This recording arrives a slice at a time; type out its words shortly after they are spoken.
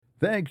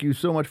Thank you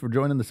so much for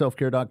joining the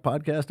Self-Care Doc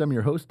podcast. I'm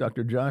your host,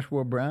 Dr.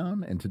 Joshua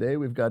Brown, and today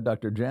we've got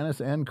Dr.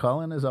 Janice and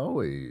Colin as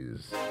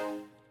always.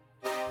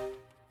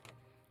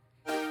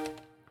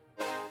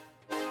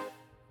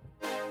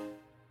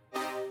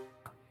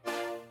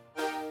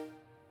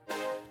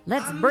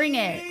 Let's bring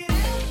it.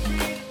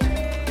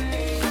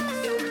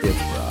 It's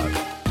Brock.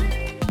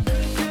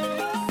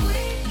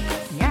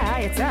 Yeah,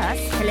 it's us.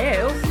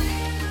 Hello.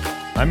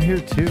 I'm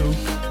here too.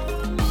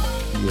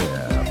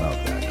 Yeah,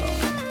 about that, Colin.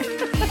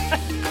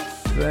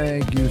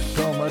 Thank you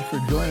so much for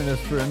joining us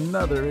for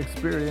another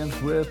experience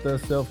with the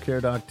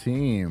Self-Care Doc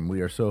team. We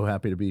are so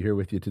happy to be here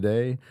with you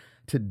today.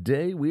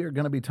 Today, we are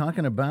going to be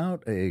talking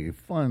about a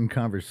fun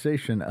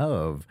conversation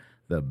of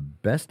the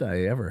best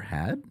I ever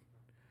had.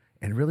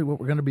 And really what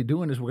we're going to be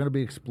doing is we're going to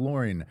be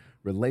exploring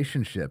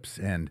relationships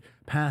and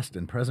past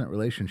and present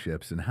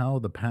relationships and how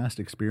the past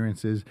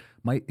experiences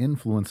might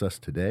influence us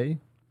today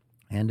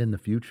and in the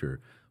future.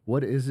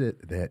 What is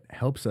it that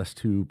helps us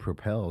to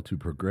propel, to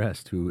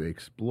progress, to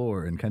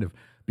explore and kind of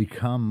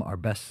become our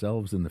best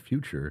selves in the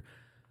future,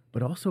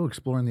 but also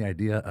exploring the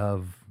idea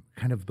of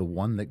kind of the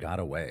one that got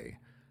away.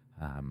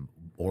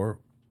 Or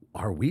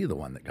are we the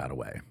one that got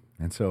away?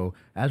 And so,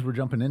 as we're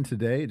jumping in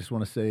today, I just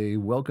want to say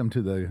welcome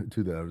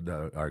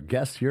to our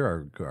guests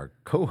here, our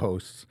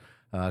co-hosts,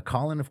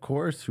 Colin, of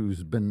course,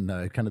 who's been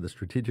kind of the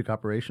strategic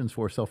operations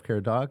for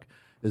Self-Care Doc,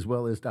 as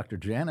well as Dr.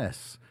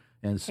 Janice.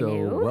 And so,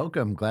 Hello.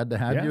 welcome, glad to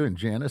have you. And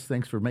Janice,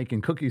 thanks for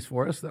making cookies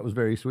for us. That was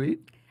very sweet.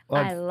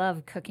 I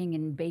love cooking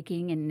and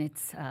baking, and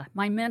it's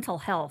my mental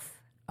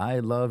health. I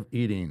love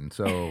eating,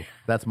 so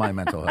that's my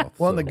mental health.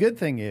 Well, so. and the good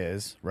thing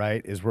is,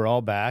 right, is we're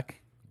all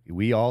back.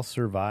 We all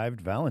survived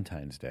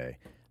Valentine's Day.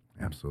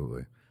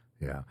 Absolutely.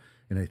 Yeah.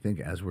 And I think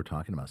as we're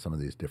talking about some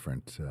of these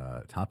different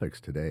topics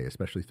today,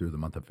 especially through the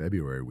month of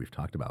February, we've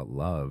talked about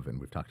love and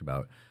we've talked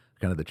about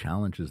kind of the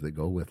challenges that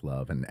go with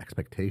love and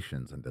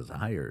expectations and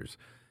desires.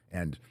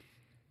 And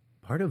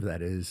part of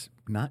that is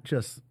not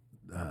just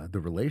the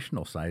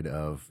relational side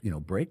of,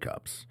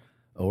 breakups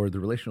or the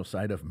relational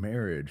side of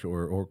marriage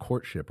or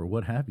courtship or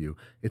what have you.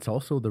 It's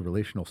also the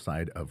relational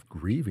side of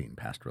grieving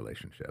past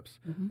relationships.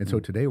 Mm-hmm. And so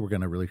today we're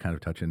going to really kind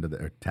of touch into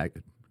the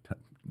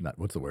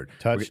what's the word?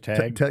 Tag.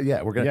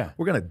 We're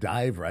gonna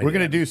dive right. We're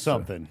gonna in. do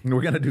something. So,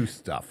 we're gonna do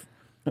stuff.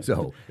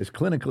 So as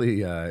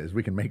clinically as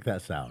we can make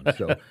that sound.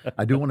 So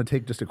I do want to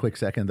take just a quick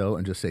second though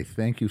and just say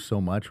thank you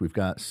so much. We've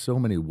got so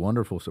many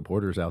wonderful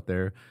supporters out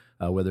there,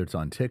 whether it's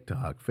on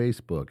TikTok,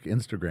 Facebook,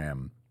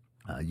 Instagram,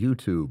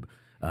 YouTube,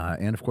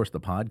 and of course the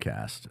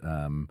podcast.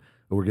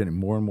 We're getting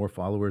more and more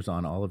followers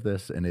on all of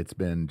this, and it's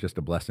been just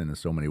a blessing in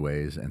so many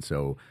ways. And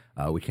so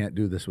we can't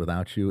do this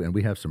without you. And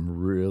we have some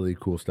really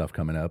cool stuff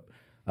coming up.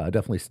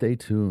 Definitely stay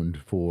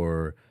tuned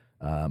for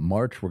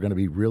March. We're going to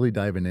be really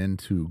diving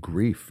into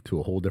grief to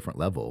a whole different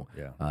level.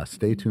 Yeah.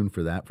 Stay tuned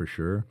for that for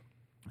sure.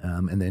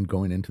 And then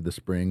going into the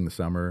spring, the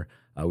summer,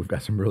 we've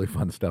got some really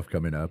fun stuff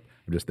coming up.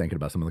 I'm just thinking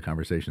about some of the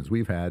conversations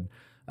we've had.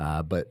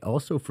 But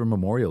also for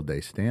Memorial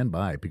Day, stand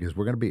by because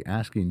we're going to be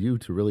asking you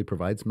to really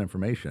provide some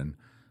information.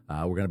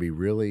 We're going to be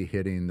really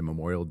hitting the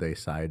Memorial Day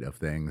side of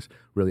things,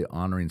 really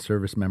honoring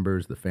service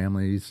members, the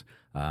families,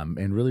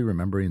 and really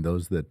remembering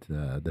those that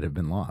have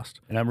been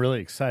lost. And I'm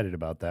really excited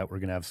about that. We're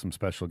going to have some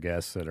special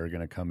guests that are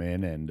going to come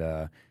in, and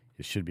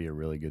it should be a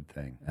really good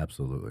thing.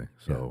 Absolutely.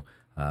 So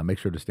make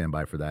sure to stand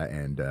by for that.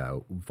 And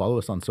follow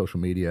us on social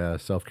media,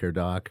 Self-Care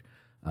Doc.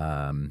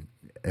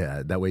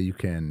 That way you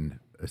can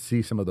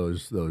see some of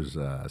those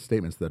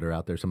statements that are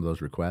out there, some of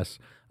those requests.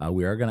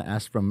 We are going to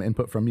ask from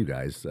input from you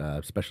guys,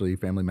 especially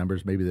family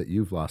members maybe that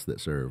you've lost that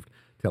served,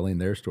 telling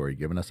their story,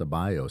 giving us a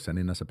bio,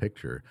 sending us a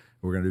picture.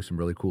 We're going to do some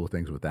really cool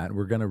things with that. And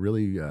we're going to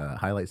really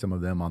highlight some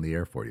of them on the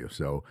air for you.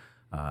 So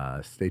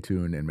stay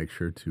tuned and make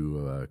sure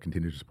to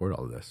continue to support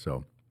all of this.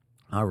 So,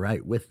 all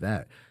right, with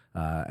that,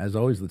 as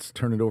always, let's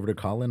turn it over to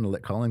Colin and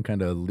let Colin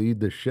kind of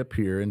lead the ship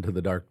here into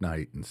the dark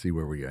night and see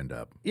where we end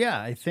up.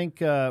 Yeah, I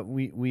think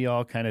we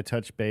all kind of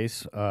touched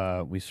base.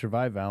 We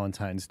survived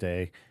Valentine's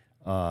Day.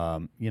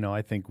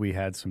 I think we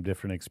had some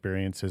different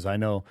experiences. I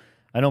know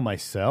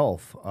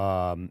myself.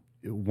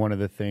 One of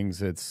the things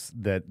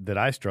that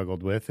I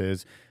struggled with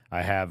is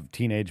I have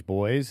teenage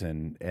boys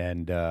and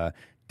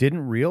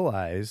didn't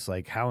realize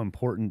like how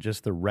important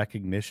just the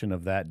recognition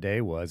of that day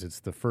was.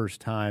 It's the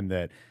first time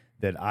that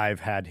I've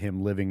had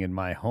him living in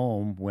my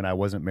home when I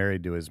wasn't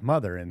married to his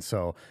mother. And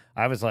so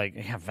I was like,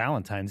 yeah,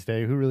 Valentine's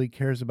Day, who really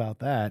cares about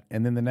that?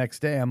 And then the next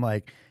day I'm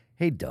like,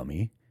 hey,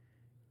 dummy,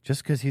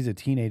 just because he's a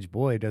teenage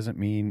boy doesn't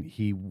mean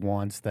he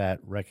wants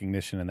that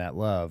recognition and that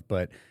love.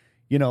 But,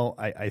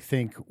 I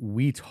think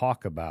we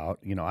talk about,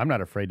 I'm not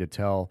afraid to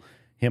tell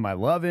him I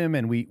love him,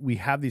 and we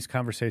have these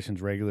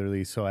conversations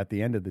regularly. So at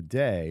the end of the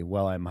day,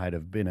 while I might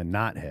have been a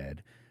knothead,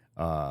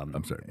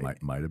 I'm sorry,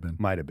 might have been?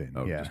 Might have been,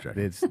 oh, yeah. Just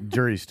checking. It's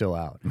jury's still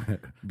out.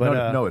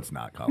 But no, it's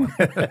not, Colin.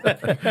 We're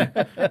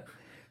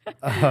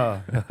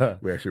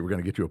going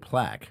to get you a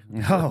plaque.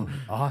 Oh,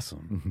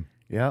 awesome.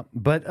 Yeah.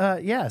 But,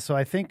 so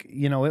I think,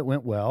 it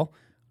went well.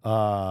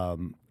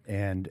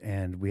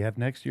 And we have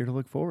next year to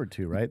look forward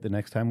to, right? The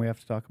next time we have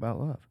to talk about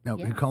love. Now,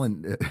 Yes.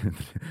 Colin,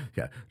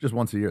 yeah, just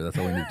once a year. That's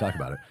all we need to talk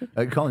about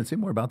it. Colin, say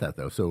more about that,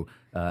 though. So,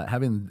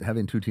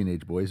 having two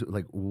teenage boys,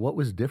 like, what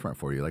was different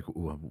for you? Like,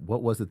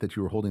 what was it that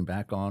you were holding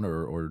back on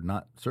or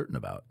not certain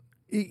about?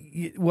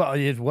 Well,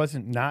 it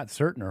wasn't not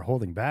certain or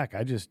holding back.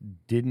 I just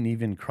didn't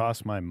even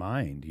cross my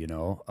mind,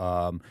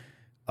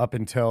 up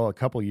until a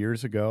couple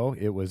years ago,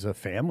 it was a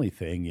family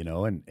thing,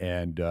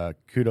 and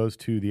kudos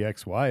to the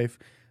ex-wife.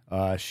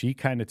 She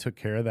kind of took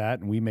care of that,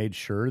 and we made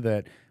sure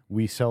that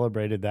we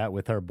celebrated that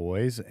with our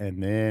boys.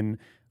 And then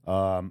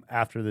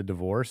after the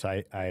divorce,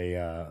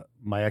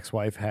 my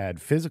ex-wife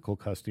had physical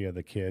custody of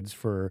the kids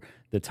for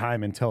the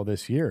time until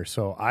this year.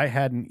 So I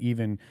hadn't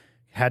even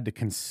had to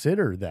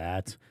consider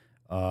that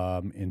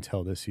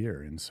until this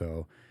year. And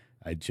so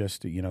I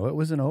just, it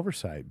was an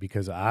oversight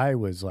because I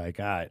was like,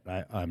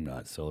 I'm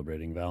not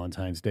celebrating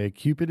Valentine's Day.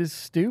 Cupid is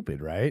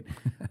stupid, right?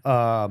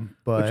 But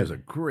Which is a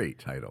great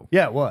title.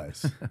 yeah, it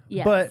was.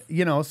 Yes. But,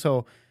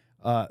 so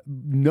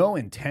no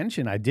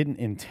intention. I didn't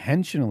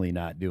intentionally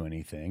not do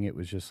anything. It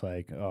was just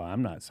like, oh,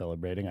 I'm not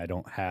celebrating. I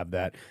don't have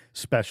that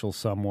special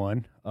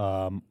someone,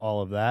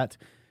 all of that.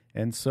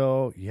 And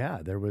so,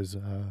 yeah, it was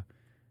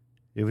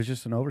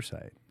just an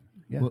oversight.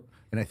 Yeah. Well,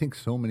 and I think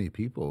so many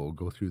people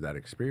go through that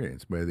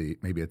experience where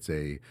maybe it's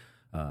a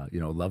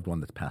loved one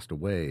that's passed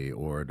away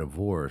or a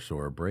divorce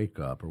or a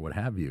breakup or what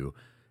have you,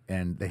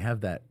 and they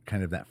have that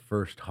kind of that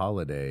first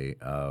holiday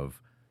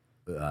of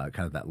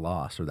kind of that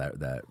loss or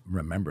that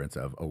remembrance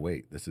of, oh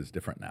wait, this is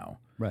different now.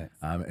 Right.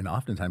 And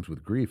oftentimes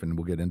with grief, and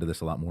we'll get into this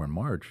a lot more in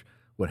March,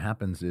 what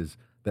happens is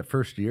that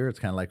first year, it's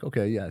kind of like,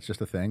 okay, yeah, it's just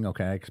a thing.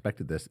 Okay, I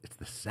expected this. It's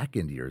the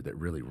second year that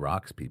really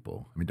rocks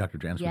people. I mean, Dr.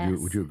 Janice, Yes.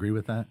 would you agree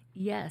with that?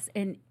 Yes,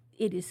 and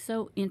it is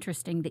so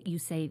interesting that you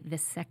say the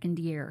second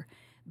year,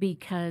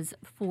 because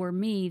for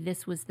me,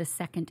 this was the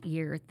second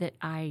year that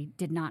I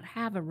did not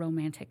have a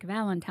romantic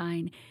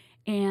Valentine.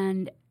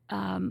 And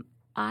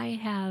I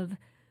have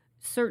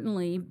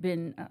certainly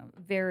been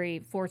very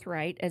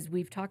forthright as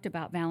we've talked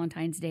about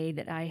Valentine's Day,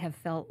 that I have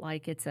felt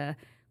like it's a,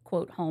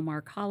 quote,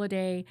 Hallmark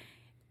holiday.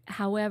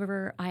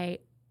 However, I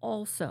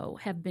also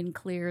have been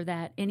clear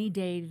that any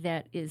day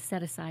that is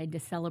set aside to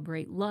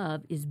celebrate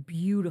love is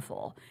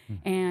beautiful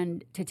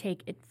and to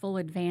take full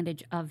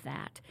advantage of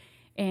that.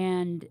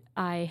 And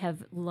I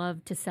have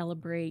loved to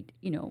celebrate,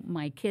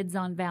 my kids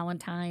on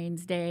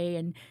Valentine's Day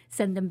and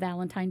send them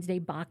Valentine's Day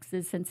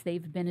boxes since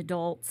they've been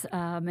adults,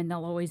 and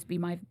they'll always be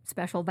my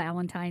special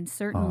Valentines,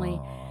 certainly.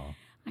 Aww.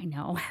 I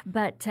know.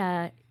 But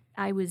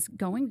I was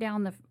going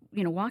down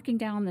walking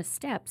down the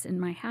steps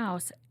in my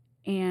house,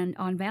 and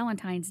on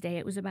Valentine's Day,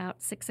 it was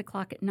about 6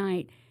 o'clock at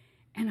night,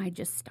 and I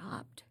just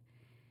stopped.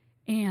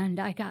 And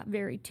I got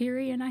very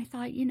teary, and I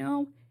thought,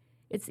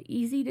 it's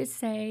easy to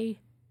say,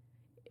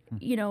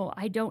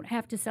 I don't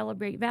have to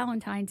celebrate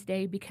Valentine's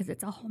Day because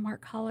it's a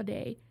Hallmark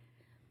holiday.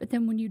 But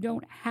then when you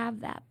don't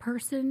have that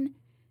person,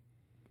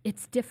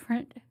 it's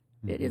different.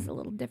 Mm-hmm. It is a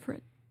little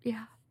different.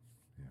 Yeah.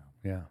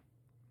 Yeah.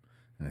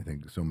 And I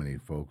think so many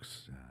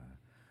folks,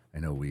 I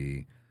know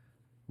we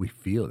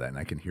feel that, and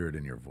I can hear it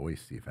in your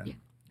voice even. Yeah.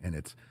 And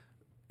it's,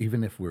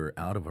 even if we're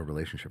out of a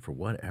relationship for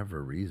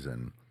whatever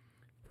reason,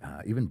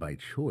 even by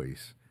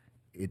choice,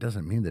 it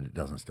doesn't mean that it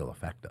doesn't still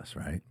affect us,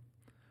 right?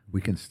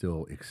 We can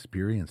still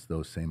experience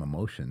those same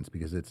emotions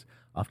because it's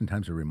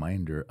oftentimes a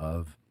reminder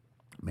of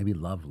maybe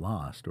love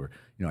lost, or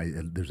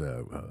there's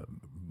a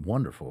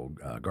wonderful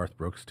Garth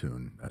Brooks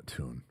tune,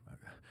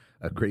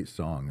 a great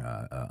song,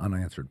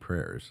 "Unanswered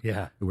Prayers,"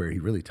 yeah, where he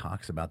really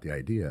talks about the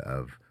idea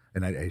of,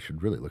 and I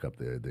should really look up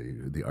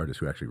the artist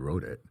who actually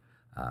wrote it.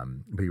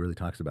 But he really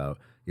talks about,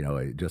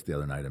 just the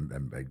other night,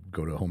 I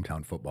go to a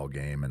hometown football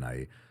game,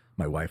 and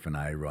my wife and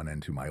I run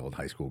into my old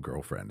high school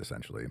girlfriend,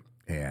 essentially.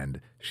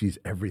 And she's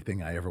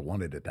everything I ever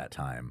wanted at that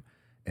time.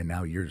 And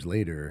now years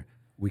later,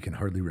 we can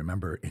hardly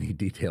remember any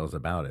details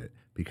about it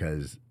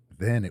because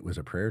then it was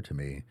a prayer to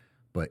me,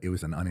 but it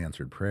was an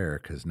unanswered prayer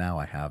because now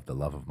I have the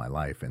love of my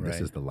life. And This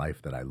is the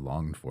life that I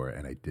longed for,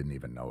 and I didn't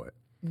even know it.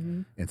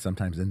 Mm-hmm. And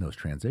sometimes in those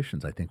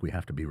transitions, I think we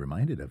have to be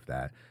reminded of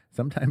that.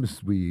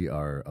 Sometimes we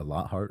are a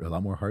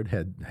lot more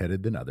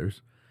hard-headed than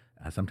others.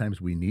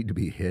 Sometimes we need to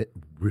be hit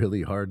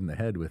really hard in the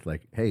head with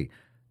like, hey,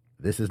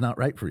 this is not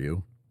right for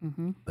you.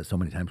 Mm-hmm. But so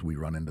many times we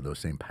run into those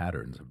same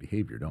patterns of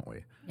behavior, don't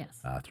we?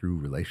 Yes. Through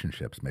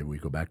relationships, maybe we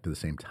go back to the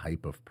same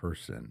type of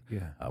person.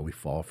 Yeah. We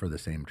fall for the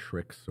same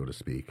tricks, so to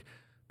speak,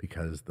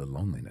 because the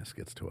loneliness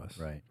gets to us.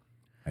 Right.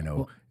 I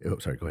know. Well,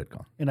 sorry, go ahead,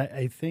 Colin. And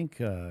I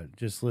think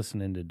just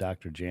listening to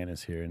Dr.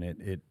 Janice here, and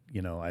it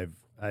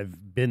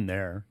I've been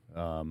there.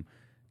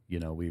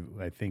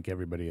 I think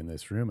everybody in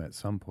this room at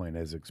some point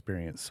has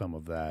experienced some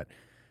of that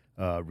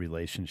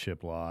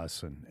relationship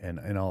loss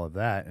and all of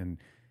that. And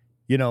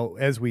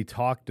as we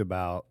talked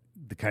about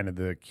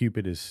the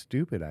Cupid is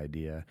stupid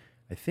idea,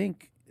 I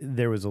think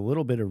there was a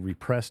little bit of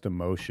repressed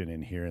emotion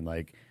in here, and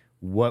like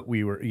what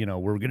we were,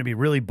 we're going to be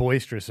really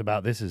boisterous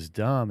about this is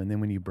dumb, and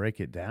then when you break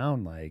it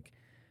down, like,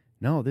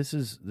 no, this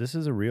is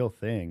a real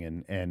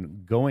thing,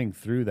 and going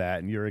through that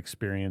and your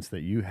experience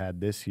that you had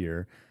this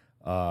year,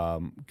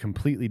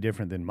 completely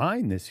different than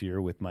mine this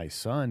year with my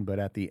son. But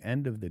at the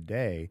end of the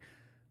day,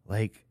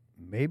 like,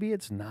 maybe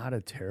it's not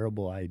a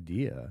terrible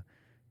idea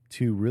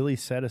to really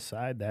set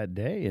aside that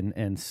day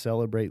and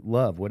celebrate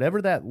love,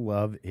 whatever that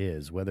love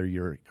is, whether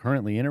you're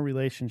currently in a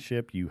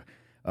relationship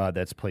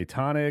that's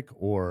platonic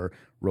or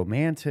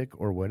romantic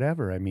or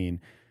whatever. I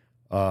mean,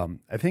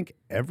 I think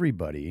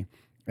everybody,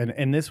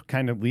 and this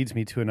kind of leads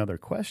me to another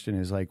question,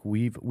 is like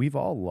we've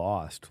all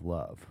lost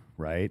love,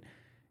 right?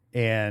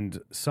 And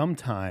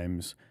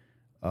sometimes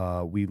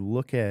we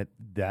look at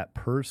that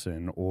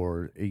person,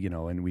 or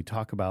and we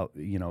talk about,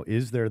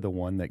 is there the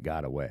one that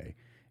got away?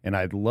 And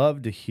I'd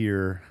love to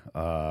hear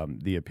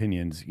the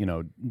opinions.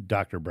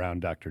 Dr. Brown,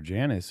 Dr.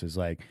 Janice is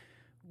like,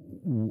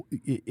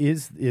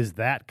 is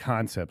that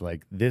concept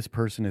like this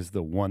person is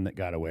the one that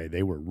got away?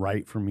 They were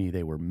right for me.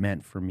 They were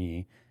meant for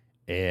me,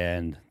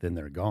 and then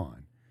they're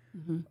gone.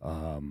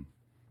 Mm-hmm.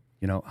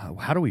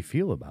 How do we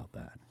feel about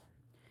that?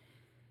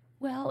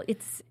 Well,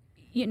 it's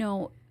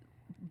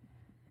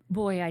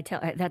boy,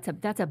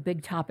 that's a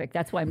big topic.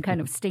 That's why I'm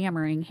kind of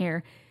stammering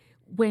here.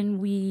 When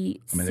we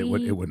it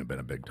wouldn't have been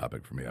a big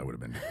topic for me. I would have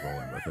been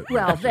rolling with it.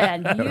 Well,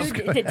 then,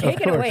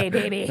 take it away,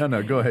 baby.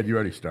 No, go ahead. You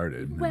already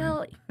started.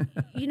 Well,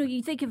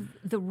 you think of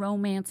the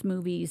romance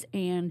movies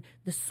and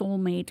the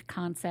soulmate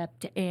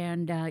concept,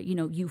 and,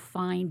 you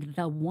find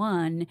the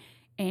one,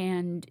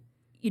 and,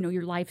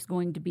 your life's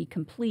going to be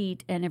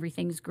complete, and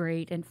everything's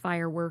great, and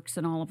fireworks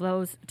and all of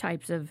those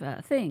types of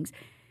things.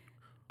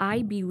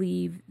 I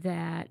believe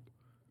that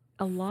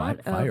a lot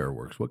of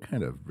fireworks. What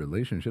kind of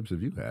relationships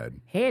have you had?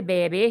 Hey,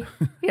 baby.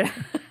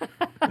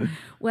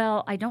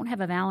 Well, I don't have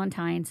a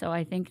Valentine, so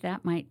I think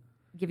that might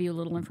give you a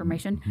little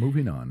information.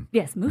 Moving on.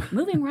 Yes,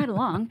 moving right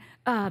along.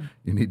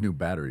 You need new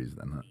batteries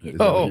then. Huh?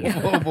 Oh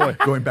boy.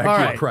 Going back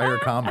to your prior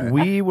comment.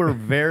 We were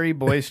very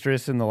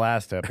boisterous in the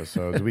last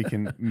episodes. We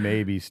can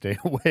maybe stay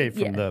away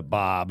from the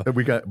Bob.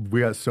 We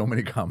got so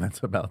many comments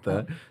about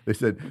that. They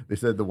said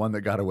the one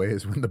that got away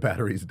is when the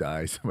batteries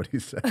die, somebody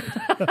said.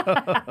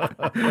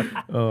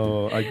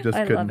 I just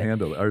couldn't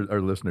handle it.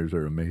 Our listeners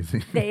are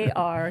amazing. They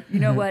are. You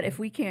know what? If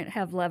we can't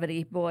have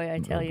levity, boy, I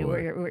tell you,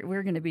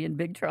 we're going to be in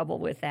big trouble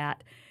with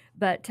that.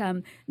 But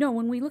no,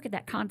 when we look at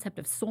that concept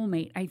of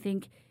soulmate, I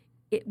think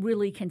it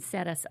really can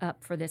set us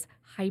up for this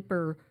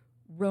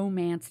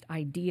hyper-romanced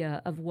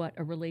idea of what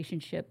a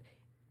relationship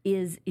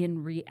is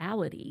in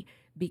reality.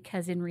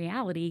 Because in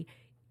reality,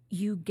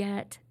 you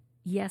get,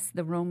 yes,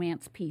 the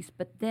romance piece,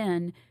 but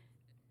then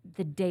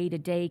the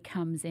day-to-day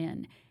comes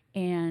in,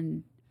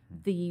 and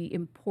the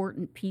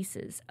important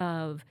pieces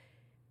of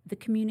the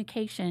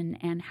communication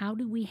and how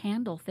do we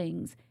handle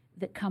things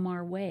that come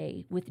our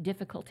way with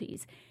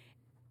difficulties.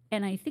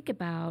 And I think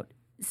about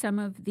some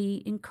of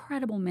the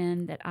incredible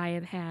men that I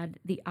have had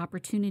the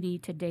opportunity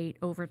to date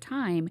over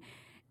time,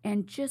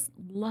 and just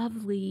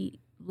lovely,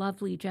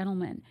 lovely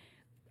gentlemen.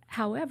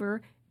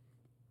 However,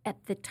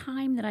 at the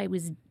time that I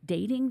was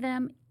dating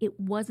them, it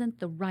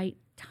wasn't the right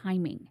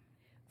timing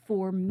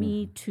for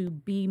me to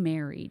be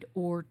married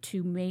or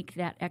to make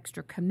that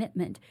extra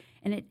commitment.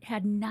 And it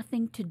had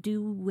nothing to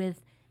do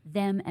with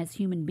them as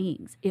human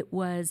beings. It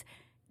was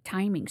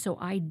timing. So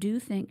I do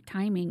think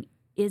timing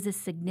is a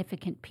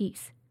significant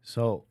piece.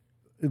 So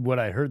what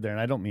I heard there, and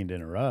I don't mean to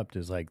interrupt,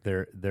 is like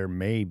there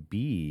may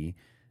be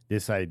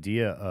this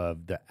idea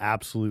of the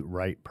absolute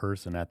right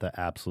person at the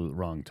absolute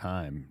wrong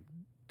time.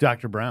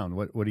 Dr. Brown,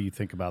 what do you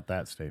think about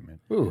that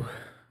statement? Ooh,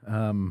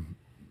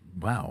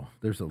 wow,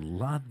 there's a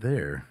lot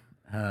there.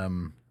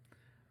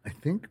 I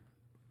think,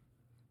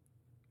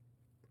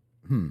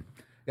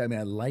 I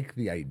like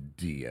the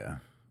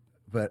idea.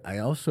 But I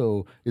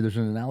also, there's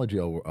an analogy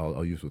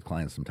I'll use with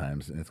clients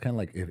sometimes, and it's kind of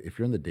like if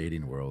you're in the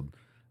dating world,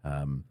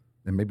 and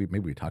maybe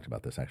we talked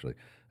about this actually,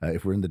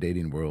 if we're in the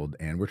dating world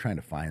and we're trying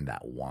to find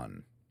that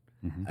one,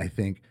 I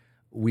think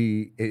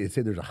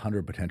say there's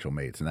 100 potential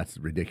mates, and that's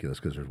ridiculous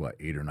because there's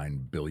 8 or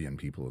 9 billion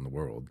people in the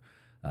world.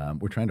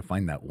 We're trying to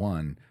find that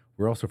one.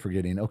 We're also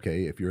forgetting,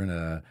 okay, if you're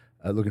in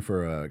looking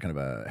for a kind of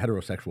a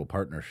heterosexual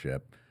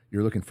partnership,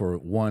 you're looking for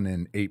 1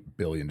 in 8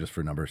 billion, just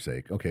for number's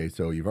sake. Okay,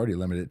 so you've already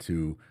limited it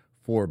to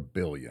 4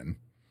 billion.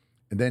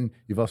 And then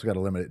you've also got to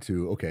limit it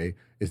to, okay,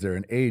 is there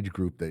an age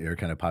group that you're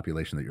kind of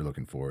population that you're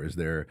looking for? Is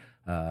there,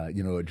 a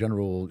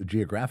general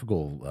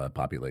geographical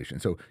population?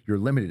 So you're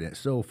limiting it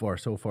so far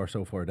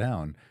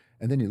down.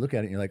 And then you look at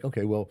it and you're like,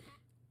 okay, well,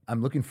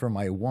 I'm looking for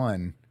my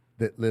one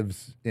that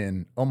lives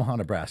in Omaha,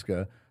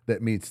 Nebraska,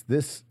 that meets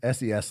this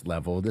SES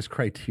level, this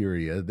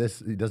criteria,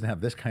 it doesn't have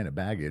this kind of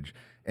baggage.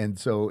 And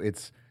so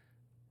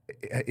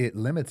it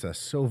limits us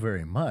so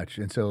very much.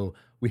 And so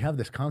we have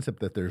this concept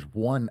that there's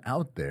one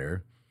out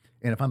there,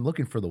 and if I'm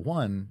looking for the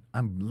one,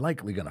 I'm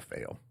likely going to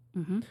fail.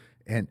 Mm-hmm.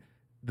 And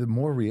the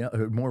more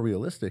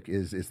realistic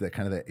is that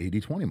kind of that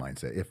 80-20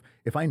 mindset.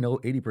 If I know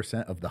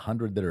 80% of the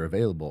 100 that are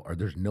available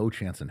there's no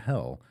chance in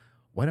hell,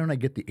 why don't I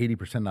get the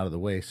 80% out of the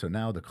way? So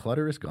now the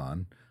clutter is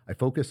gone. I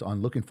focus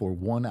on looking for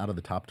one out of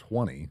the top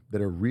 20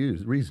 that are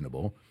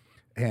reasonable,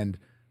 and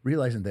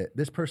realizing that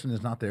this person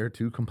is not there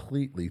to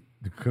complete me.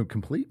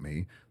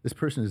 This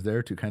person is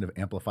there to kind of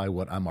amplify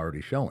what I'm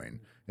already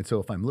showing. And so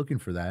if I'm looking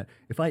for that,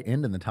 if I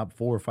end in the top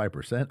 4 or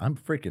 5%, I'm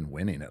freaking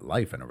winning at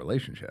life in a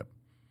relationship.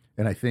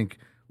 And I think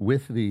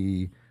with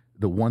the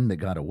one that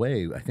got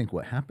away, I think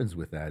what happens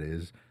with that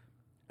is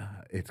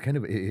it's kind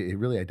of, it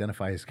really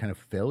identifies kind of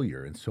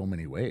failure in so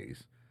many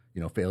ways.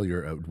 You know,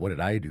 failure of what did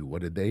I do?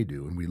 What did they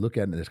do? And we look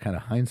at it this kind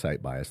of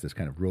hindsight bias, this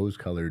kind of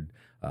rose-colored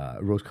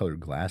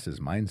glasses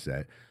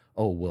mindset.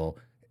 Oh, well,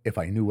 if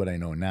I knew what I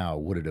know now,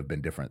 would it have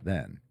been different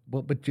then?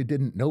 Well, but you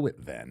didn't know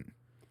it then.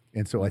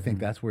 And so I think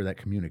that's where that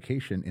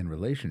communication in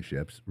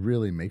relationships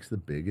really makes the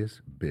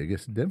biggest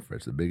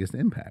difference, the biggest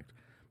impact,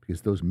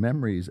 because those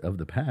memories of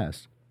the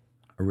past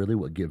are really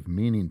what give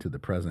meaning to the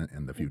present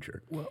and the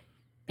future. Well,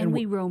 and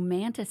we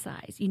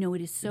romanticize. You know,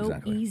 it is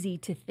so easy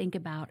to think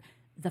about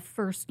the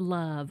first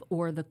love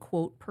or the,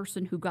 quote,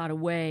 person who got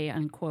away,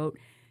 unquote,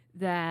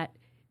 that,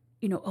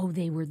 you know, oh,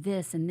 they were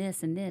this and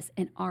this and this.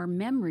 And our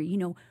memory, you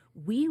know,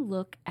 we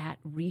look at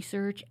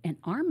research and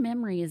our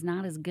memory is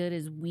not as good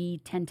as we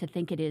tend to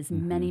think it is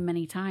many,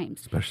 many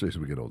times. Especially as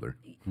we get older.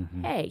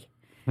 Hey,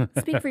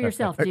 speak for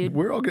yourself, dude.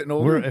 We're all getting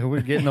older.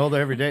 We're getting older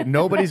every day.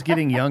 Nobody's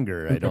getting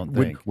younger, I don't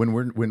think. When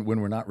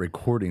we're not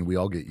recording, we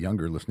all get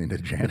younger listening to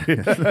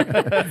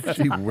Janice.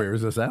 She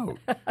wears us out.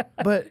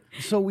 But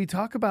so we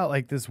talk about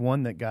like this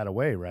one that got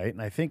away, right?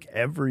 And I think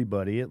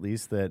everybody, at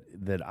least that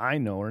I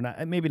know, or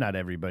not, maybe not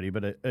everybody,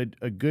 but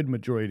a good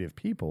majority of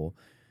people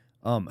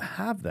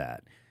have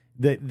that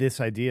this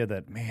idea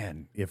that,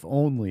 man, if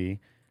only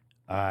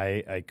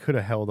I could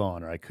have held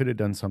on, or I could have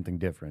done something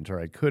different, or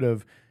I could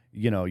have,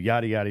 you know,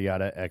 yada, yada,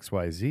 yada,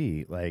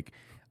 XYZ. Like,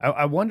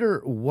 I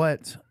wonder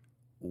what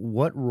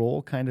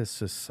role kind of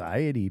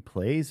society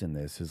plays in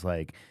this. Is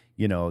like,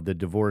 you know, the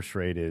divorce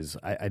rate is,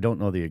 I don't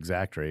know the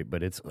exact rate,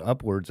 but it's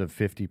upwards of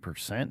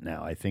 50%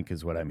 now, I think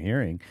is what I'm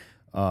hearing.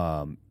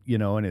 You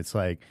know, and it's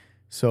like,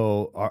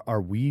 so are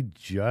we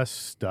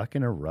just stuck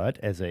in a rut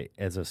as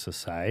a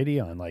society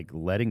on like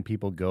letting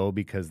people go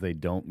because they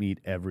don't meet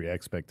every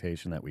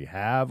expectation that we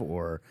have,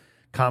 or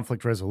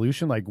conflict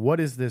resolution? Like, what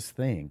is this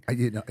thing? I'm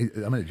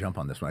going to jump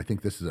on this one. I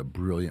think this is a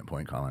brilliant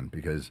point, Colin,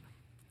 because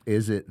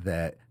is it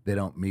that they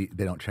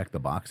don't check the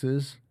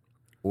boxes,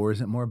 or is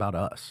it more about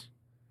us,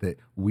 that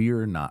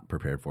we're not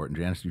prepared for it? And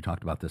Janice, you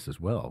talked about this as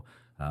well.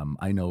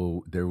 I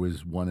know there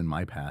was one in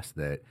my past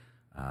that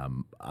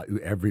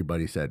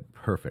everybody said,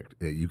 perfect,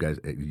 you guys,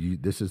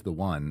 this is the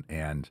one.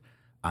 And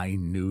I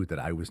knew that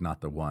I was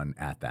not the one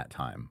at that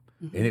time.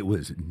 And it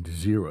was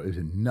zero. It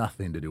had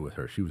nothing to do with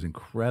her. She was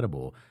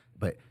incredible,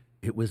 but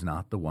it was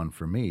not the one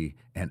for me.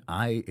 And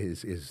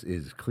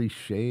as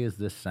cliche as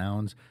this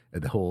sounds,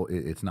 the whole,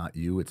 it's not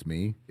you, it's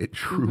me. It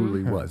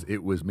truly was.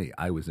 It was me.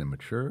 I was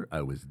immature.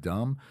 I was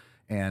dumb.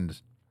 And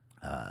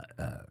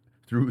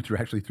through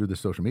the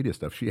social media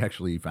stuff, she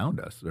actually found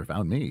us, or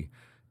found me,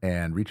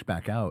 and reached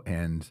back out.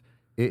 And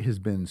it has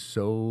been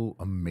so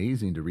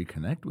amazing to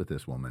reconnect with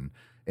this woman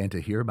and to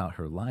hear about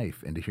her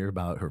life and to hear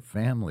about her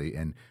family.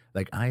 And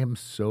like, I am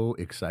so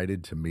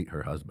excited to meet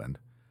her husband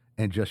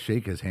and just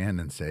shake his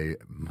hand and say,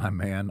 my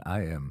man,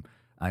 I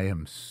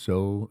am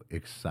so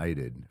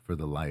excited for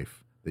the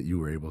life that you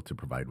were able to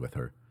provide with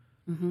her.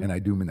 And I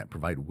do mean that,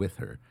 provide with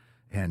her.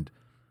 And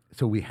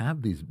so we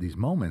have these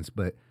moments,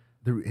 but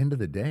the end of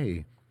the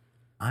day,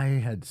 I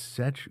had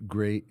such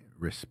great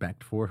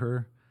respect for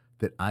her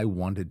that I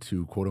wanted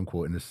to, quote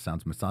unquote, and this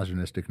sounds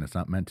misogynistic and it's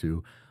not meant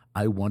to,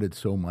 I wanted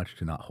so much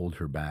to not hold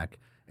her back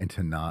and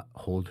to not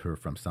hold her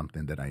from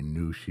something that I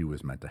knew she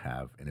was meant to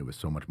have. And it was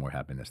so much more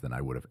happiness than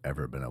I would have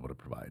ever been able to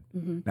provide.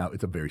 Now,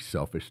 it's a very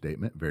selfish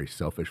statement, very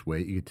selfish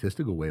way,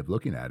 egotistical way of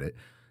looking at it.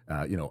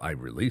 You know, I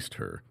released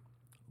her,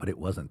 but it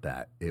wasn't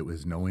that. It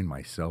was knowing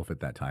myself at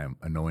that time,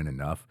 knowing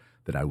enough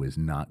that I was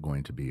not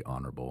going to be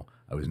honorable.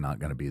 I was not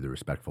going to be the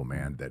respectful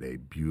man that a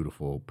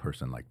beautiful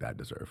person like that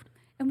deserved.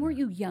 And were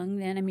you young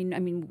then? I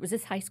mean, was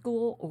this high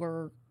school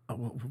or?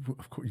 Well,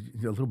 of course,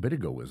 a little bit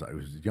ago I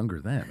was younger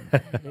then.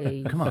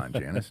 Hey. Come on,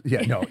 Janice.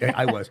 Yeah, no,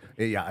 I was.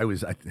 Yeah, I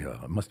was. I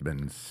must have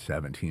been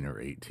 17 or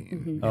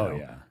 18. You know?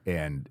 Yeah.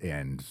 And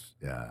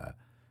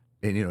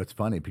you know, it's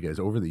funny because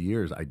over the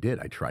years I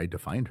tried to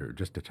find her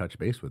just to touch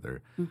base with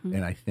her,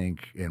 and I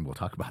think, and we'll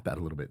talk about that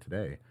a little bit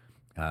today.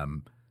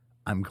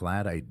 I'm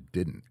glad I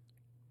didn't,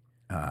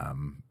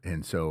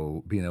 and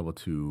so being able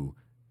to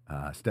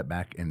step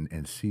back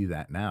and see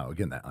that now,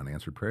 again, that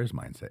unanswered prayers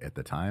mindset. At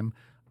the time,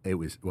 it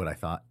was what I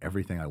thought,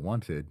 everything I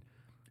wanted,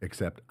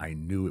 except I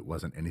knew it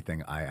wasn't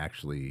anything I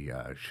actually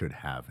should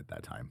have at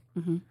that time.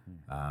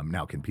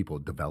 Now, can people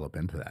develop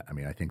into that? I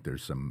mean, I think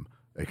there's some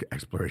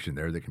exploration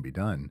there that can be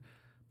done,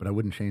 but I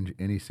wouldn't change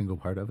any single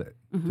part of it.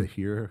 To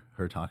hear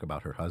her talk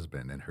about her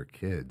husband and her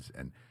kids,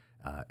 and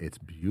it's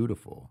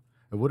beautiful.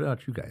 What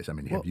about you guys? I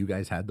mean, have you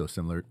guys had those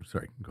similar?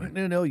 Sorry, go ahead.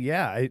 No,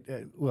 yeah.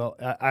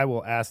 I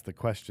will ask the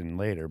question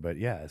later, but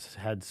yeah, it's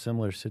had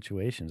similar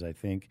situations. I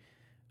think,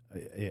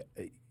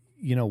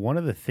 you know, one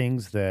of the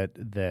things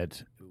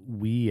that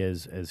we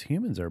as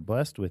humans are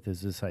blessed with is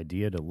this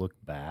idea to look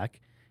back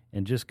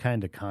and just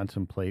kind of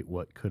contemplate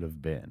what could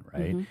have been,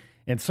 right?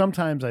 And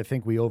sometimes I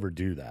think we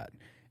overdo that.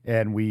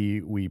 And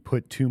we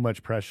put too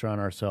much pressure on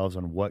ourselves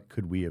on what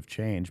could we have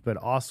changed. But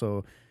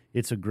also,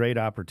 it's a great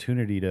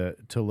opportunity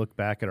to look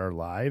back at our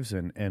lives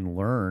and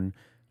learn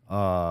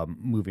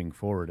moving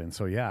forward. And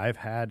so, yeah, I've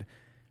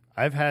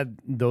had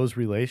those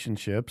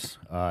relationships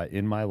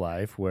in my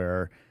life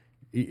where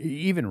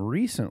even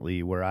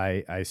recently where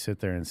I sit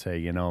there and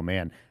say,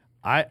 man,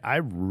 I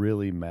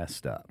really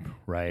messed up,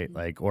 right?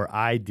 Like, or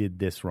I did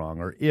this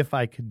wrong, or if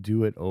I could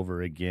do it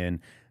over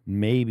again,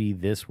 maybe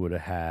this would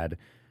have had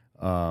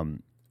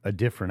a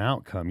different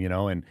outcome,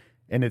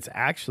 and it's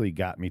actually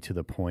got me to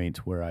the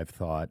point where I've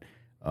thought,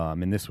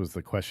 and this was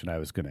the question I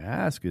was going to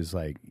ask, is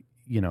like,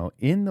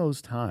 in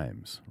those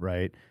times,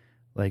 right?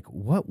 Like,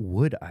 what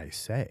would I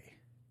say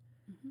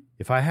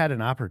if I had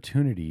an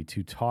opportunity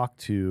to talk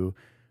to,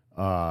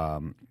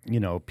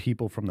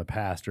 people from the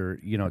past, or,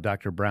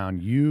 Dr. Brown,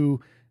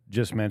 you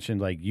just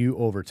mentioned, like, you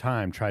over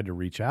time tried to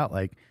reach out,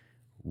 like,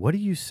 what do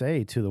you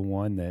say to the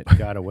one that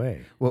got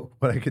away? Well,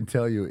 what I can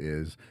tell you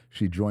is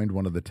she joined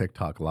one of the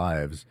TikTok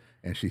lives,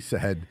 and she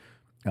said,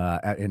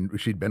 and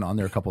she'd been on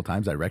there a couple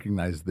times. I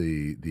recognized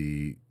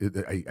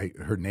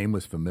her name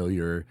was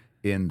familiar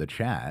in the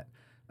chat,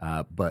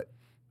 but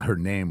her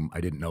name,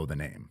 I didn't know the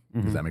name.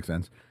 Mm-hmm. Does that make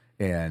sense?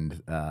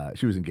 And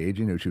she was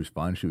engaging. She was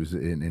fun. She was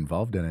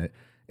involved in it.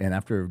 And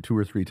after 2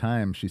 or 3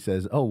 times, she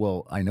says, "Oh,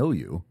 well, I know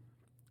you."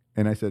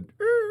 And I said,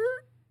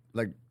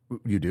 like,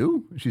 "You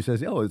do?" She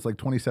says, "Oh, it's like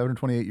 27 or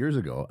 28 years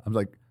ago." I'm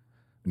like,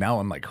 now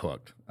I'm like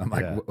hooked. I'm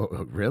like,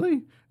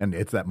 really? And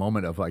it's that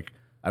moment of like,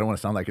 I don't want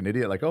to sound like an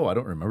idiot. Like, oh, I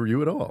don't remember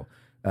you at all.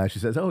 She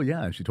says, "Oh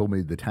yeah." And she told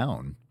me the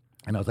town.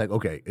 And I was like,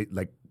 okay,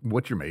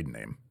 what's your maiden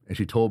name? And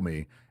she told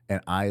me,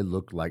 and I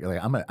looked like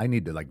I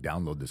need to like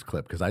download this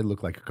clip because I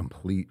look like a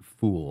complete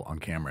fool on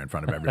camera in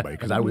front of everybody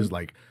because I was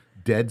like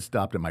dead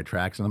stopped in my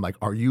tracks. And I'm like,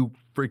 are you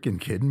freaking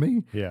kidding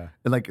me? Yeah.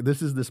 And like,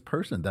 this is this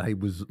person that I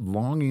was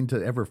longing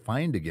to ever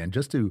find again,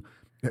 just to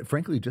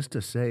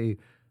say,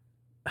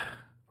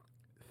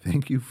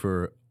 thank you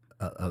for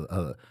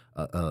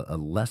a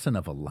lesson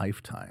of a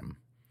lifetime.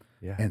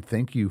 Yeah. And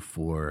thank you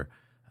for,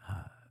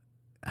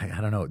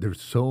 I don't know,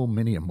 there's so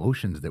many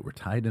emotions that were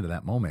tied into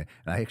that moment.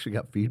 And I actually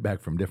got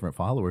feedback from different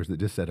followers that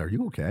just said, "Are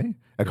you okay?"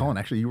 Colin,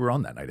 actually, you were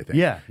on that night, I think.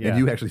 Yeah. And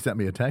you actually sent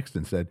me a text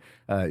and said,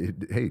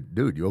 "Hey,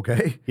 dude, you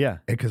okay?" Yeah.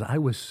 Because I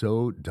was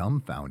so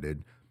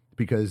dumbfounded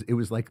because it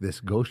was like this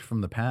ghost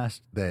from the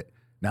past that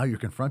now you're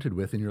confronted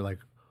with and you're like,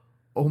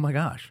 oh my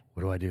gosh.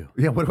 What do I do?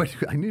 Yeah, what do I do?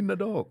 I need an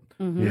adult.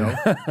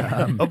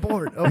 Mm-hmm.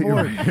 Abort.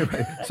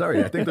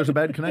 Sorry, I think there's a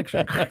bad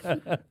connection.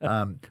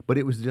 But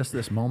it was just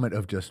this moment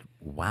of just,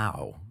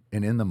 wow.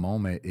 And in the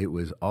moment, it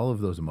was all of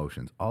those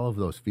emotions, all of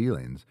those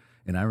feelings.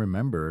 And I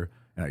remember,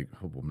 and I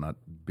hope I'm not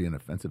being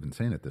offensive in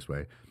saying it this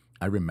way,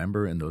 I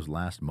remember in those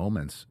last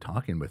moments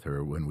talking with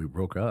her when we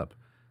broke up,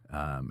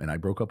 and I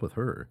broke up with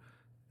her,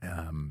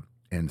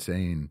 and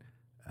saying,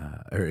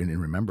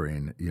 and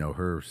remembering,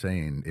 her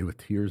saying it with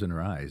tears in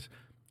her eyes,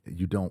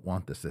 "You don't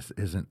want this. This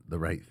isn't the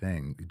right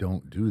thing. You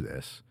don't do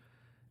this."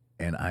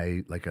 And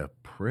I, like a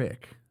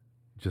prick,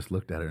 just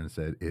looked at her and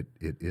said, it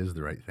is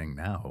the right thing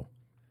now.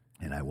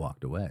 And I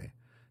walked away.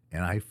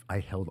 And I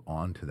held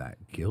on to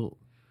that guilt,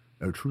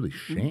 or truly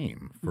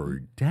shame, for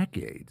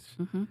decades.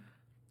 Mm-hmm.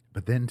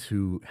 But then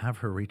to have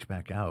her reach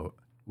back out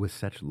with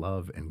such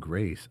love and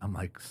grace, I'm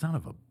like, son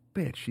of a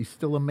bitch, she's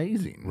still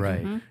amazing.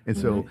 Right. Mm-hmm. And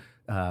so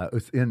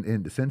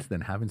since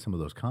then, having some of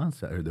those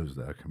concepts or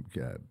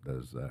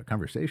those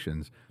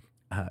conversations,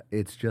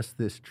 it's just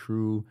this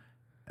true,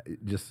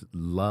 just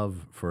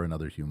love for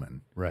another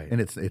human. Right.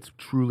 And it's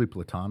truly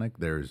platonic.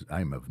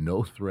 I'm of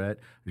no threat.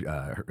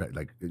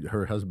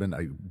 Her husband,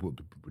 I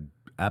would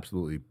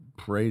absolutely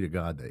pray to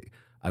God that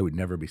I would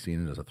never be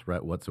seen as a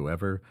threat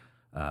whatsoever.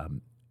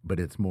 But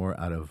it's more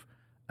out of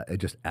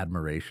just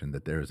admiration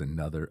that there is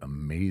another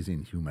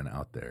amazing human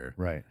out there.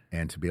 Right.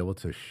 And to be able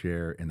to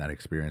share in that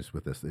experience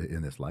with this,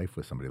 in this life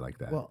with somebody like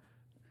that. Well,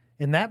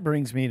 and that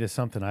brings me to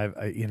something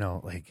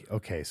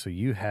okay, so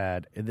you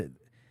had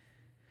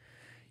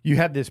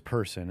this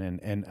person,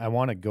 and I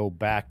want to go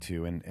back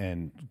to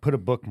and put a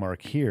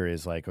bookmark here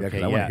is like, okay,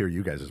 because I want to hear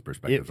you guys'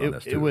 perspectives on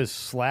this too. It was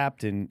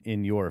slapped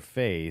in your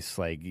face,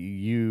 like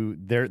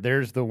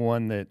there's the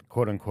one that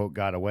quote unquote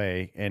got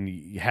away, and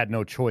you had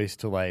no choice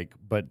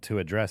but to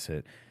address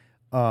it.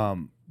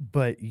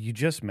 But you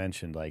just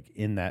mentioned like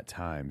in that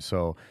time,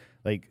 so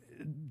like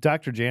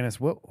Dr. Janice,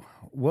 what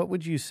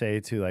would you say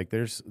to like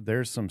there's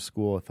some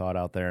school of thought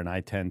out there, and I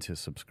tend to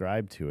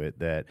subscribe to it,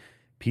 that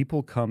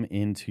people come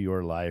into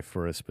your life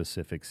for a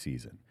specific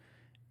season.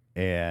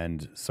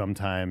 And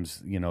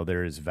sometimes,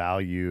 there is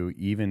value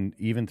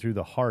even through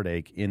the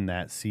heartache in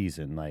that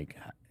season. Like,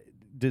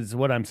 does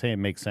what I'm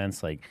saying make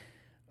sense? Like,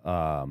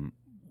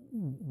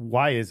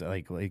 why is it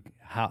like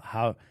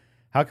how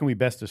can we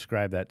best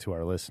describe that to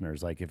our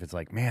listeners? Like, if it's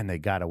like, man, they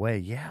got away.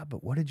 Yeah,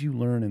 but what did you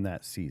learn in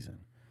that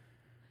season?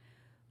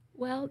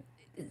 Well,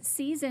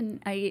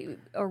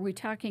 are we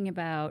talking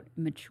about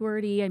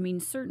maturity? I mean,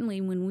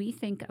 certainly when we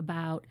think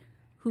about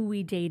who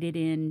we dated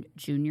in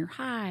junior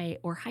high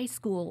or high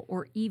school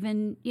or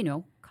even,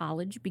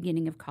 college,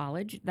 beginning of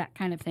college, that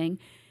kind of thing.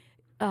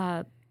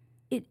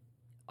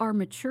 Our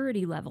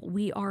maturity level,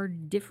 we are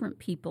different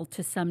people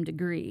to some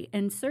degree.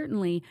 And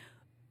certainly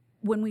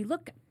when we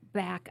look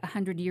back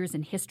 100 years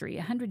in history,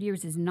 100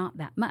 years is not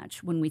that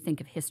much when we think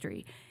of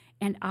history.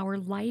 And our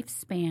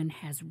lifespan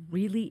has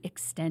really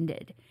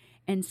extended.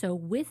 And so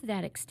with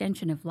that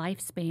extension of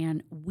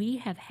lifespan, we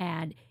have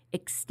had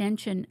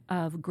extension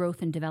of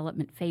growth and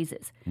development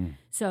phases.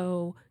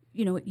 So,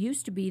 it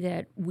used to be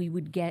that we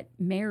would get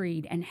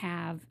married and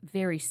have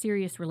very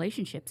serious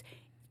relationships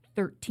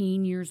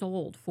 13 years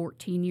old,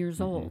 14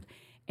 years old.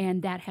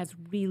 And that has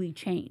really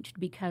changed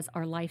because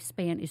our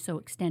lifespan is so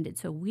extended.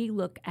 So we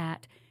look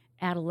at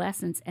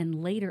adolescence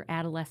and later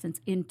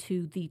adolescence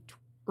into the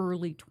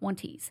early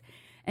 20s.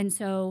 And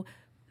so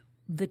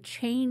the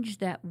change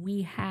that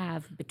we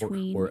have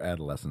between... Or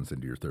adolescence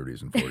into your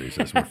 30s and 40s,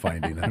 as we're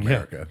finding in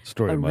America.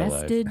 Story of my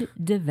life. Arrested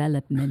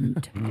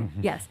development.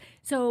 Yes.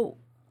 So,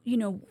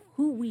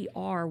 who we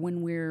are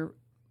when we're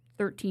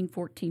 13,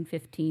 14,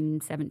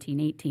 15, 17,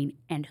 18,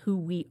 and who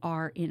we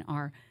are in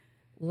our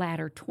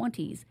latter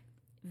 20s,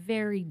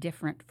 very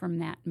different from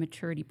that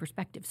maturity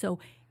perspective. So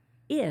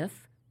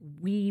if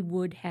we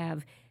would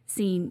have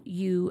seen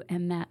you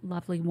and that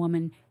lovely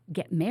woman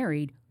get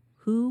married,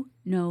 who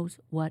knows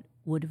what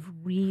would have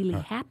really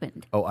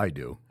happened? Oh, I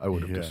do. I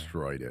would have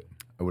destroyed it.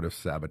 I would have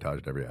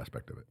sabotaged every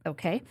aspect of it.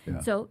 Okay.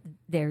 So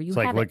there you It's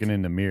have like it. looking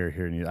in the mirror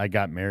here. And I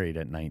got married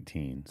at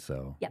 19,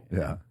 so. Yep.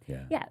 Yeah.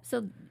 Yeah.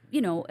 So,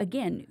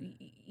 again,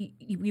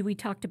 we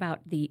talked about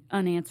the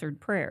unanswered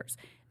prayers,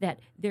 that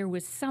there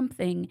was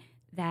something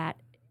that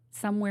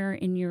somewhere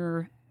in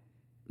your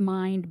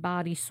mind,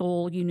 body,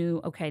 soul, you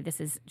knew, okay, this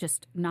is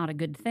just not a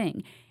good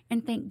thing.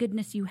 And thank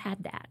goodness you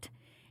had that.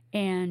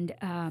 And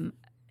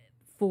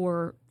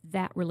for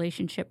that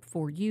relationship,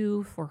 for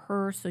you, for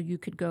her, so you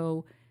could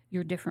go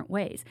your different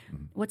ways.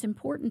 What's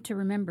important to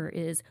remember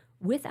is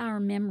with our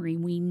memory,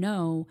 we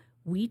know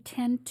we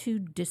tend to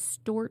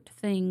distort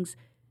things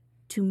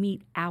to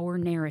meet our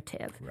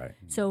narrative. Right.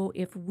 So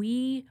if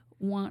we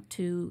want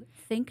to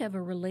think of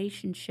a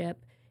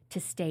relationship to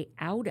stay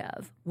out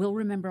of, we'll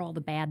remember all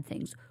the bad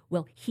things.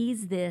 Well,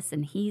 he's this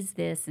and he's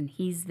this and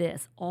he's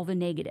this, all the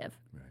negative.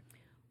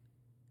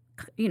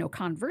 Right.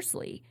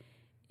 Conversely,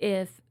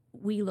 if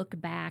we look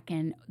back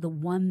and the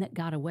one that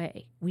got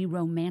away, we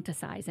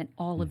romanticize and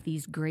all of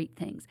these great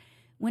things.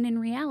 When in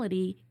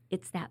reality,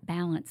 it's that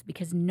balance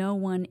because no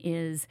one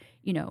is,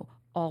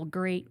 all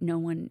great. No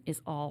one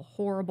is all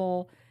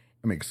horrible.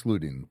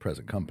 Excluding the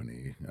present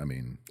company.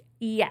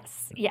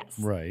 Yes.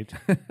 Right.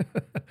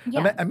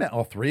 Yeah. I meant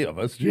all three of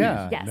us. Jeez.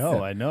 Yeah. Yes.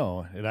 No, I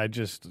know. And I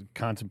just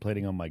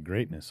contemplating on my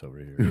greatness over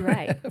here.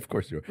 Right. Of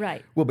course you are.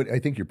 Right. Well, but I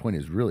think your point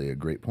is really a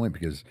great point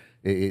because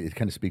it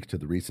kind of speaks to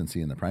the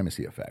recency and the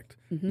primacy effect.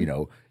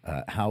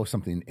 How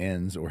something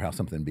ends or how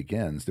something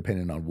begins,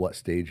 depending on what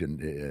stage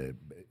and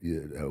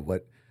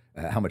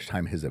how much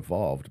time has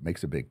evolved,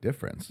 makes a big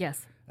difference.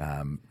 Yes.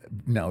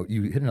 Now,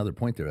 you hit another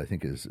point there I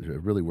think is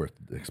really worth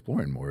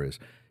exploring more is,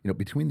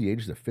 between the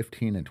ages of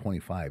 15 and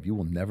 25, you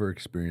will never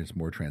experience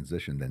more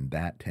transition than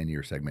that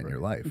 10-year segment in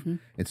your life.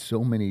 And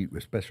so many,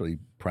 especially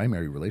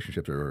primary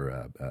relationships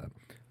or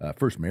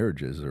first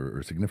marriages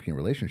or significant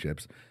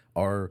relationships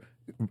are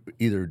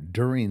either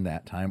during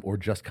that time or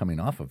just coming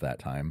off of that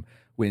time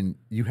when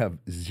you have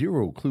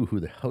zero clue who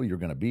the hell you're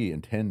going to be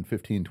in 10,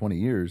 15, 20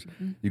 years.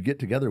 You get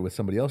together with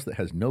somebody else that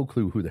has no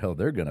clue who the hell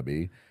they're going to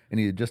be, and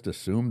you just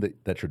assume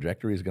that that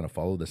trajectory is going to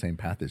follow the same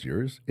path as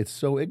yours. It's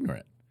so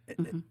ignorant.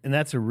 And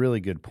that's a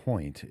really good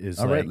point.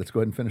 All right, let's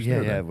go ahead and finish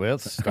there. Yeah, then. well,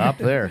 stop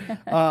there.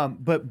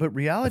 But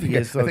reality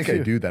is, though, I think too, I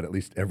do that at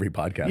least every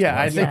podcast. Yeah,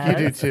 I once. think you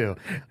do too.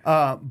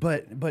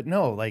 But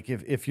no, like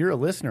if you're a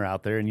listener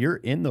out there and you're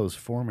in those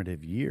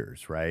formative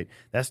years, right?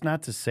 That's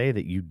not to say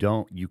that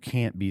you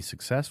can't be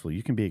successful.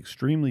 You can be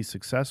extremely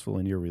successful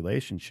in your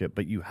relationship,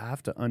 but you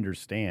have to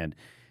understand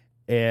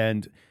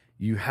and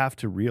you have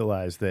to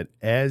realize that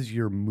as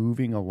you're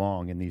moving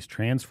along in these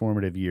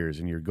transformative years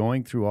and you're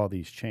going through all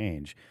these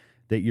change,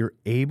 that you're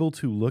able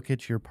to look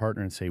at your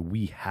partner and say,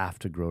 we have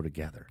to grow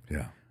together.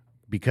 Yeah.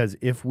 Because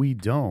if we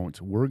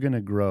don't, we're going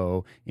to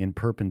grow in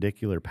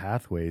perpendicular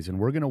pathways and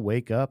we're going to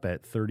wake up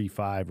at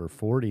 35 or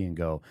 40 and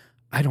go,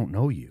 I don't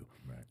know you.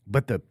 Right.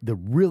 But the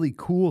really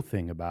cool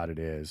thing about it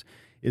is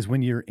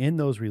when you're in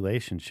those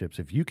relationships,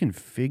 if you can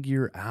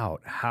figure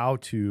out how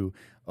to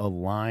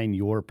align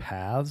your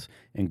paths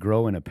and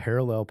grow in a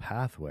parallel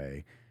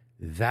pathway,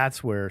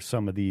 that's where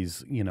some of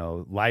these,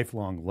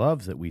 lifelong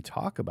loves that we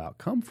talk about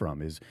come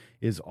from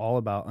is all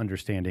about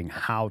understanding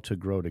how to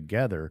grow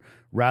together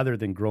rather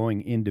than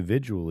growing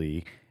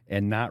individually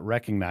and not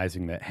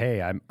recognizing that,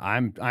 hey,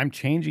 I'm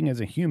changing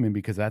as a human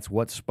because that's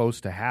what's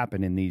supposed to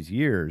happen in these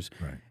years,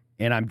 right.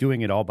 And I'm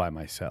doing it all by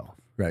myself.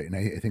 Right, and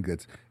I think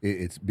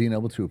it's being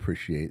able to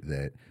appreciate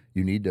that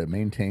you need to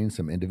maintain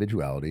some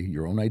individuality,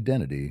 your own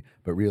identity,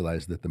 but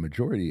realize that the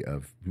majority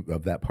of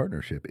that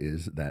partnership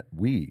is that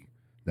we.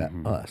 That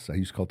us. I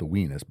used to call it the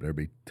weenus, but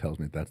everybody tells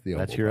me that's the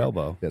elbow. That's your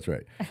elbow. That's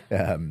right.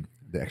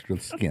 the extra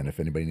skin, if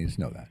anybody needs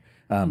to know that.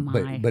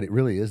 My. But it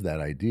really is that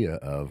idea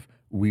of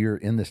we're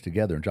in this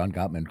together. And John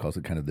Gottman calls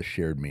it kind of the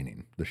shared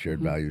meaning, the shared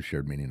values,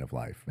 shared meaning of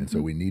life. And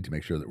so we need to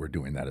make sure that we're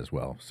doing that as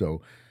well.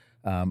 So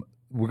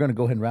we're going to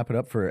go ahead and wrap it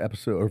up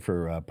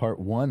for part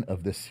 1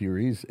 of this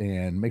series,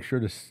 and make sure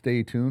to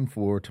stay tuned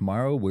for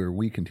tomorrow, where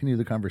we continue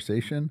the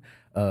conversation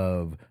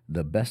of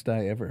the best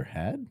I ever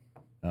had.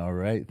 All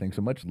right. Thanks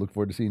so much. Look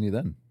forward to seeing you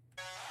then.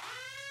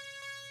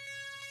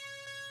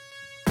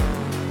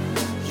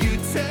 You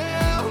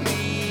tell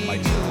me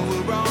you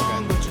were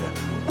wrong, but your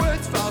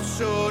words fall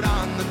short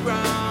on the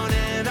ground.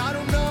 And I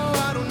don't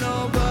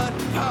know, but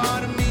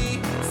part of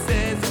me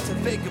says it's a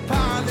fake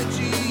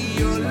apology.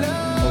 Your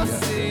love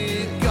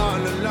sick all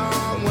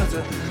along was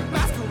a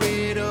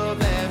masquerade of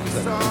every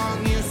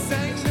song you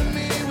sang to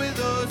me with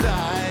those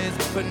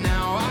eyes. But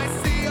now I